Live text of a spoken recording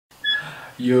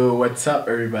Yo, what's up,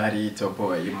 everybody? It's your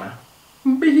boy Ima.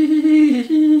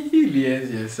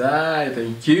 Yes, I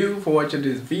thank you for watching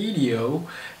this video.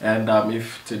 And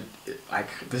if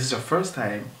this is your first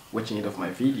time watching any of my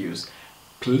videos,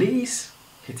 please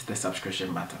hit the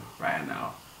subscription button right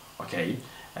now, okay?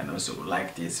 And also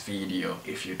like this video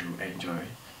if you do enjoy,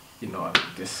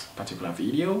 this particular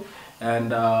video.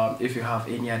 And if you have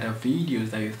any other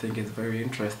videos that you think is very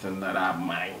interesting that I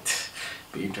might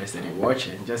be interested in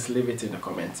watching, just leave it in the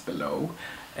comments below.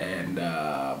 And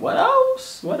what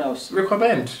else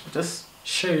recommend, just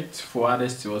share it for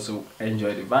others to also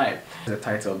enjoy the vibe. The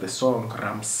title of the song,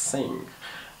 RAMSING.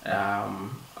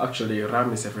 Actually,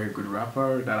 Ram is a very good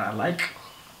rapper that I like.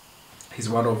 He's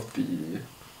one of the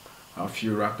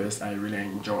few rappers I really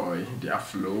enjoy their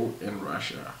flow in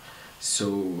Russia,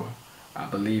 so I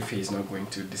believe he's not going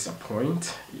to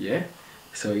disappoint.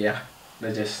 So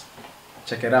let's just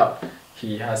check it out.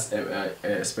 He has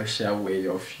a special way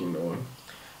of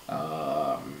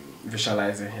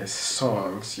visualizing his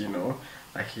songs,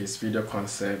 like his video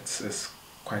concepts is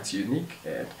quite unique,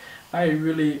 and I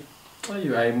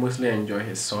mostly enjoy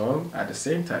his song. At the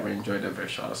same time, I enjoy the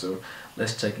visual. So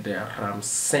let's check the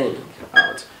RAMSING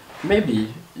out.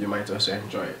 Maybe you might also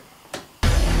enjoy it.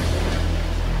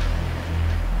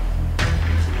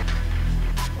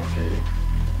 Okay,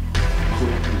 cool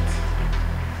beat.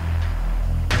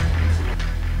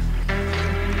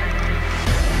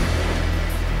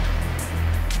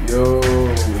 Yo,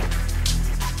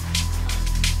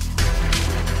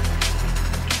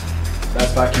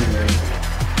 that's backing, man.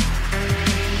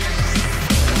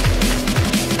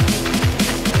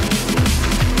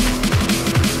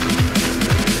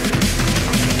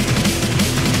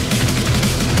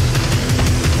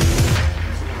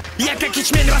 Я как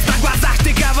ячмень рос на глазах,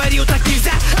 ты говорил так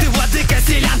нельзя. Ты владыка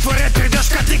селян, твой рэп придешь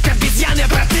в кадык обезьян. Я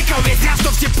протыкал весь ряд,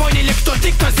 чтоб все поняли, кто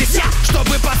ты, кто здесь я.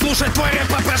 Чтобы послушать твой рэп,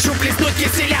 попрошу плеснуть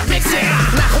киселя в миксера.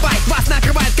 Нахуй, вас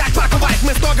накрывает, как пакувать.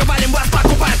 Мы строго валим, вас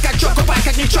покупают, как чё купать.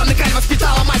 Как никчёмный каль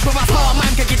воспитала мать, мы вас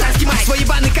поломаем, как китайский майк. Свой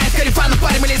ебаный кайф, карифану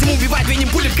парим, мы лезем убивать. Виним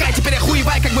пули в край, теперь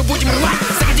охуевай, как мы будем рвать.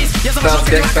 Согодись, я завожу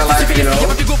как я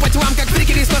побегу по телам, как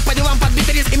фрикерис. Нос по делам,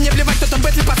 подбитый рис. И мне плевать, кто там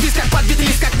бэтли подпис, как подбитый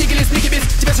лист, как нигилист, нигибис.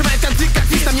 Тебя сжимает конфликт, как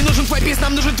фист. Нам не нужен твой пис,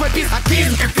 нам нужен твой пис.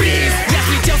 Активизм, как приз. Я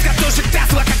слетел с катушек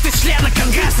Тесла, как ты члена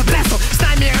Конгресса Дрессу. С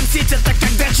нами рамсить это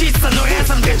как дрочиться, но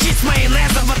резом дрочить с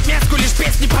майонезом. В отметку лишь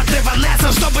песни под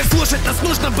Эванессом. Чтобы слушать нас,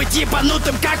 нужно быть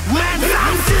ебанутым, как мэн.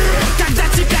 Когда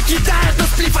тебя кидают, но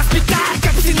сплив воспитает,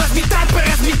 как псин возметает,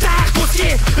 поразметает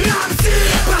куски. Рамси,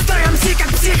 просто рамси, как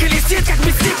псих или сит, как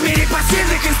мистик в мире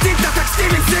пассивных инстинктов, как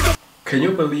Стивен Сигал. Can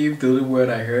you believe the only word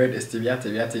I heard is тебя,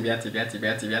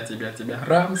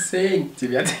 RAMSING,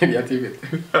 тебя.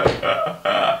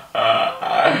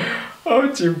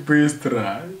 Очень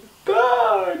быстро.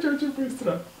 Да, очень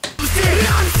быстро.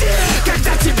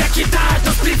 Когда тебя кидают,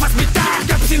 но сплив возметает,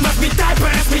 как псин возметает,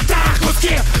 поразметает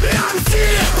куски. Рамси,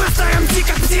 просто рамси,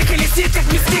 как псих или сит, как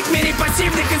мистик в мире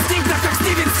пассивных инстинктов, как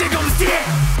Стивен Сигал мстит.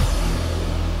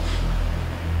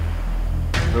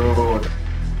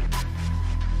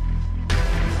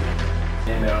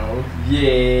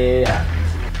 Yeah,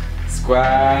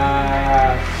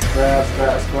 squat.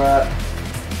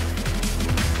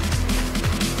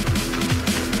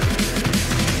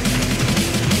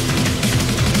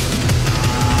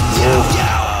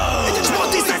 Это чмо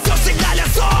ты сосёшь, сигналя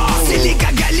сос. Или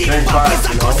как галим, попы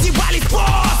закоси, валит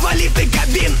пост. Валит ты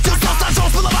кабин, чувство сожжёл,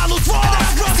 смыловал усвоз.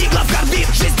 Стигла в карбин,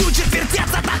 жизнь учит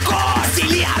вертеться такой.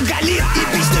 Стили оголит,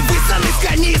 эпичный высанный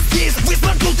сканист. Лист,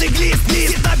 высморкнутый глист.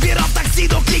 Набирал такси,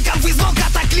 до кликом вызвал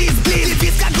катаклизм.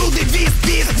 Глист, как грудый вист.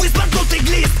 Высморкнутый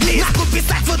глист. Нахуй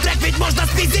писать свой трек, ведь можно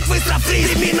спиздить быстро фриз.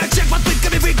 Прими на чек под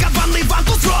пытками, выкованный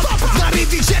вантус рот. На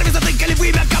рифе черви затыкали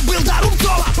вымя кобыл до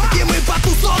рубцов. И мы по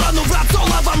ту сторону в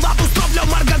рапсоловом лапу строплю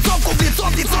марганцовку в лицо.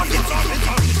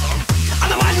 А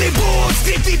Навальный бунт,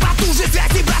 скрипты потуже,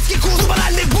 связи братский курс.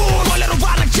 Банальный бунт, Коля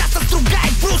Рубанок часто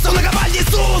стругает брус. Он многовальный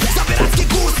суд, за пиратский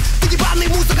курс. Ты ебаный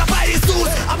мус, закопай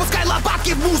ресурс. Опускай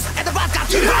лопатки в мус, это ватка,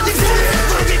 ебаный вкус.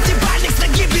 Вруби ебальник, с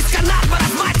ноги близко над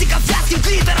маразматиков. Вязким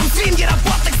клитором, свингером,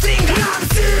 потных стрингов.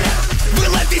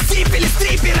 Вылови сипели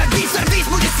стрипера. Бич, сорвись,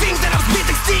 будет свингером,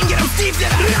 сбитых стингером,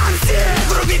 стиплера.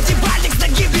 Вруби ебальник, с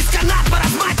ноги близко над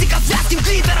маразматиков. Вязким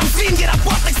клитором, свингером,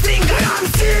 потных стрингов.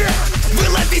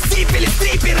 Вылови сипели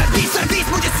стрипера. Бич, сорвись,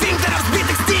 будет свингером,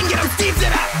 сбитых стингером,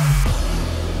 стиплера.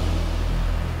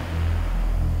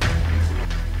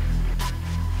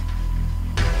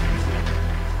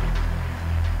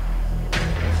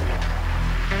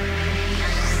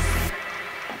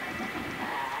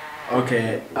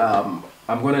 Okay, I'm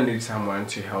gonna need someone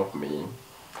to help me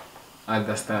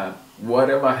understand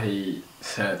whatever he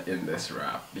said in this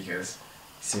rap, because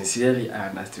sincerely I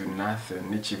understood nothing.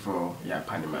 Nichivo ya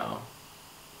panimal.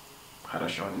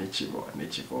 Хорошо, ничего.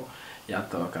 Я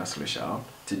только слышал.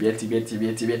 Тебе,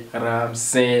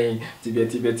 RAMSING. Тебе,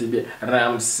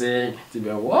 RAMSING.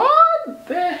 Тебе, what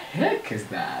the heck is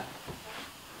that?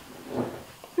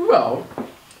 Well,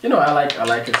 you know, I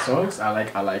like his songs. I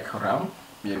like Ram.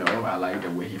 You know, I like the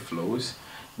way he flows.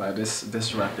 But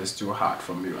this rap is too hard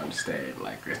for me to understand.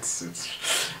 Like it's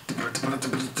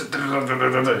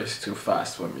too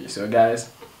fast for me. So guys,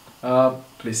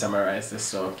 please summarize this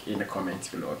song in the comments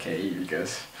below, okay?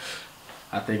 Because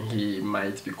I think he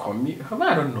might be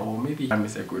I don't know, maybe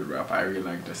he's a good rapper. I really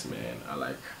like this man. I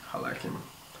like him.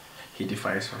 He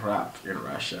defines rap in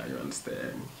Russia, you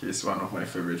understand? He's one of my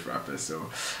favorite rappers.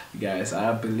 So guys,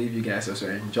 I believe you guys also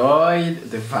enjoyed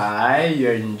the vibe,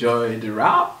 you enjoyed the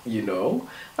rap, you know.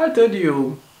 I told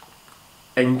you,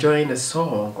 enjoying a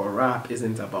song or rap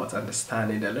isn't about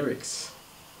understanding the lyrics.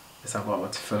 It's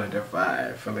about feeling the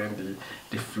vibe, feeling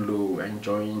the flow,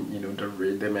 enjoying, you know, the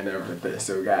rhythm and everything.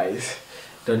 So guys,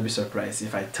 don't be surprised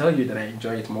if I tell you that I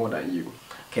enjoy it more than you.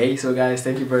 Okay, so guys,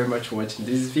 thank you very much for watching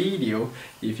this video.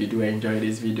 If you do enjoy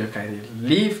this video, kindly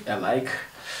leave a like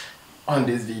on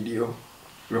this video,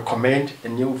 recommend a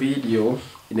new video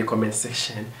in the comment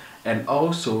section, and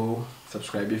also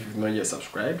subscribe if you've not yet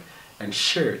subscribed, and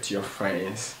share it to your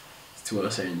friends to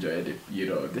also enjoy the, you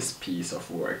know, this piece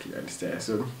of work, you understand?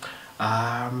 So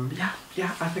yeah,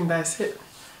 I think that's it,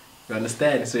 you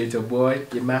understand? So it's your boy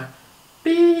Ima.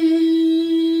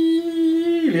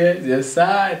 Yes,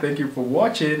 thank you for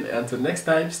watching. Until next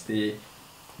time, stay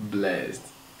blessed.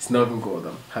 It's not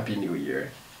Golden. Happy New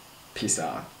Year. Peace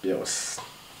out. Bios.